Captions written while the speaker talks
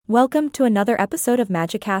Welcome to another episode of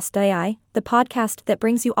Magicast AI, the podcast that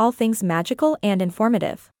brings you all things magical and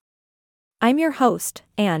informative. I'm your host,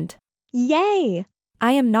 and Yay!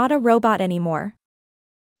 I am not a robot anymore.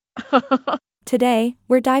 Today,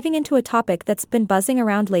 we're diving into a topic that's been buzzing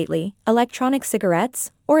around lately: electronic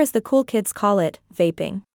cigarettes, or as the cool kids call it,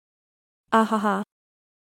 vaping. Ahaha.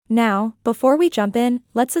 Now, before we jump in,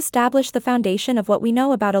 let's establish the foundation of what we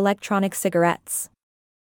know about electronic cigarettes.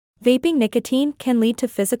 Vaping nicotine can lead to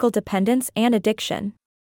physical dependence and addiction.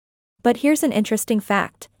 But here's an interesting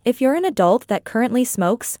fact: if you're an adult that currently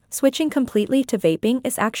smokes, switching completely to vaping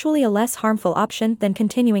is actually a less harmful option than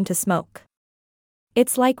continuing to smoke.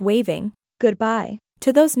 It's like waving Goodbye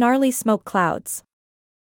to those gnarly smoke clouds.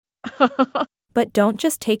 But don't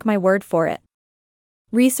just take my word for it.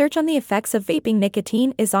 Research on the effects of vaping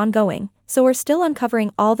nicotine is ongoing, so we're still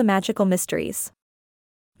uncovering all the magical mysteries.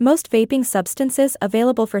 Most vaping substances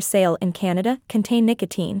available for sale in Canada contain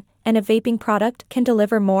nicotine, and a vaping product can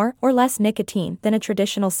deliver more or less nicotine than a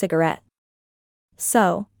traditional cigarette.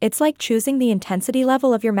 So, it's like choosing the intensity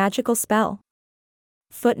level of your magical spell.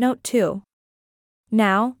 Footnote 2.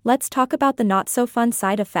 Now, let's talk about the not-so-fun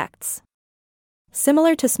side effects.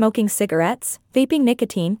 Similar to smoking cigarettes, vaping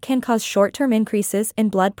nicotine can cause short-term increases in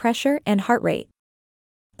blood pressure and heart rate.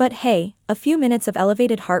 But hey, a few minutes of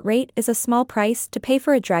elevated heart rate is a small price to pay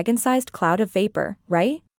for a dragon-sized cloud of vapor,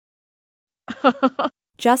 right?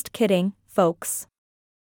 Just kidding, folks.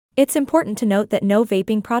 It's important to note that no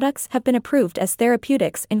vaping products have been approved as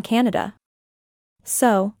therapeutics in Canada.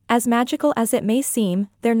 So, as magical as it may seem,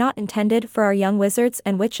 they're not intended for our young wizards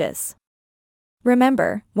and witches.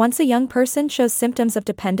 Remember, once a young person shows symptoms of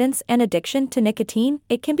dependence and addiction to nicotine,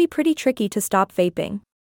 it can be pretty tricky to stop vaping.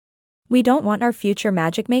 We don't want our future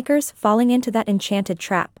magic makers falling into that enchanted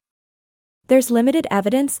trap. There's limited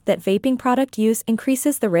evidence that vaping product use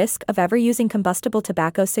increases the risk of ever using combustible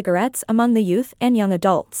tobacco cigarettes among the youth and young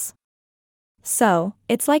adults. So,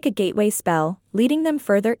 it's like a gateway spell, leading them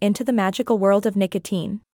further into the magical world of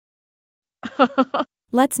nicotine.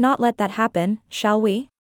 Let's not let that happen, shall we?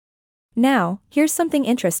 Now, here's something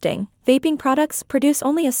interesting: vaping products produce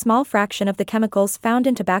only a small fraction of the chemicals found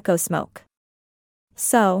in tobacco smoke.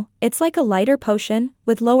 So, it's like a lighter potion,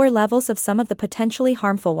 with lower levels of some of the potentially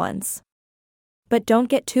harmful ones. But don't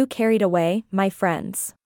get too carried away, my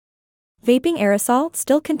friends. Vaping aerosol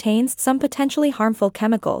still contains some potentially harmful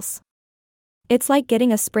chemicals. It's like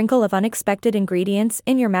getting a sprinkle of unexpected ingredients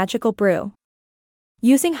in your magical brew.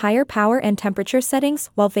 Using higher power and temperature settings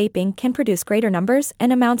while vaping can produce greater numbers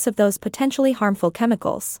and amounts of those potentially harmful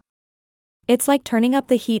chemicals. It's like turning up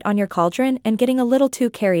the heat on your cauldron and getting a little too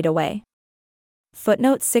carried away.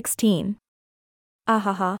 Footnote 16.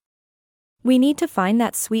 Ahaha. We need to find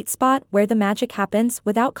that sweet spot where the magic happens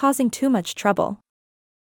without causing too much trouble.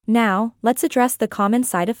 Now, let's address the common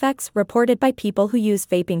side effects reported by people who use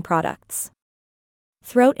vaping products.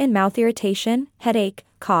 Throat and mouth irritation, headache,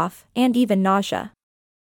 cough, and even nausea.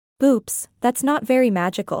 Oops, that's not very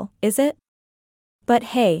magical, is it?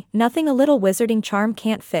 But hey, nothing a little wizarding charm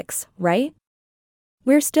can't fix, right?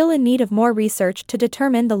 We're still in need of more research to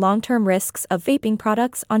determine the long-term risks of vaping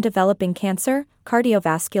products on developing cancer,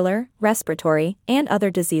 cardiovascular, respiratory, and other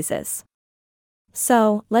diseases.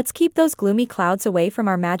 So, let's keep those gloomy clouds away from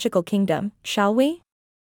our magical kingdom, shall we?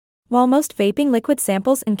 While most vaping liquid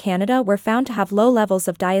samples in Canada were found to have low levels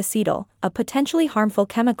of diacetyl, a potentially harmful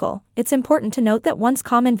chemical, it's important to note that once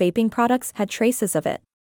common vaping products had traces of it.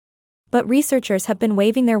 But researchers have been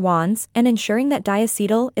waving their wands and ensuring that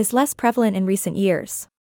diacetyl is less prevalent in recent years.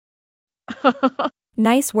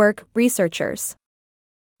 Nice work, researchers.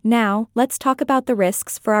 Now, let's talk about the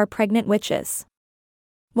risks for our pregnant witches.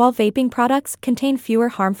 While vaping products contain fewer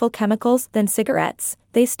harmful chemicals than cigarettes,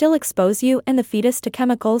 they still expose you and the fetus to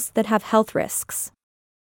chemicals that have health risks.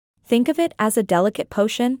 Think of it as a delicate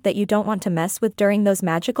potion that you don't want to mess with during those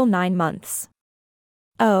magical 9 months.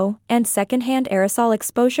 Oh, and secondhand aerosol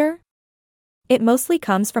exposure? It mostly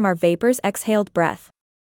comes from our vapors' exhaled breath.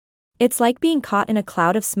 It's like being caught in a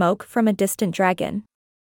cloud of smoke from a distant dragon.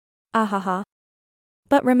 Ahaha.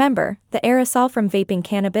 But remember, the aerosol from vaping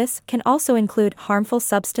cannabis can also include harmful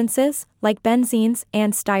substances, like benzenes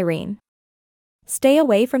and styrene. Stay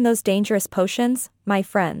away from those dangerous potions, my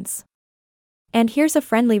friends. And here's a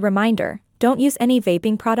friendly reminder: don't use any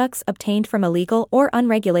vaping products obtained from illegal or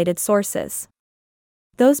unregulated sources.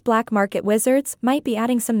 Those black market wizards might be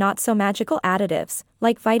adding some not-so-magical additives,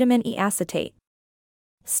 like vitamin E acetate.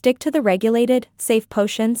 Stick to the regulated, safe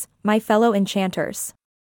potions, my fellow enchanters.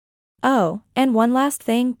 Oh, and one last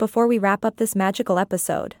thing before we wrap up this magical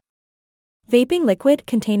episode. Vaping liquid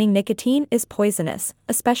containing nicotine is poisonous,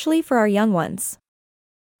 especially for our young ones.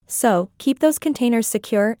 So, keep those containers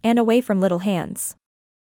secure and away from little hands.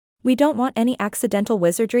 We don't want any accidental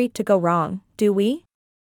wizardry to go wrong, do we?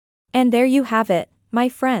 And there you have it, my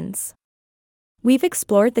friends. We've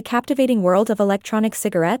explored the captivating world of electronic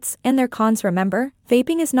cigarettes and their cons. Remember,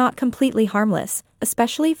 vaping is not completely harmless,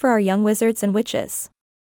 especially for our young wizards and witches.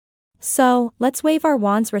 So, let's wave our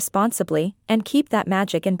wands responsibly and keep that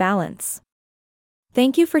magic in balance.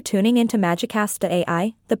 Thank you for tuning into Magicast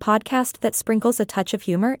AI, the podcast that sprinkles a touch of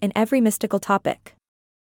humor in every mystical topic.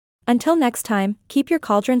 Until next time, keep your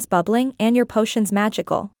cauldrons bubbling and your potions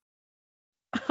magical.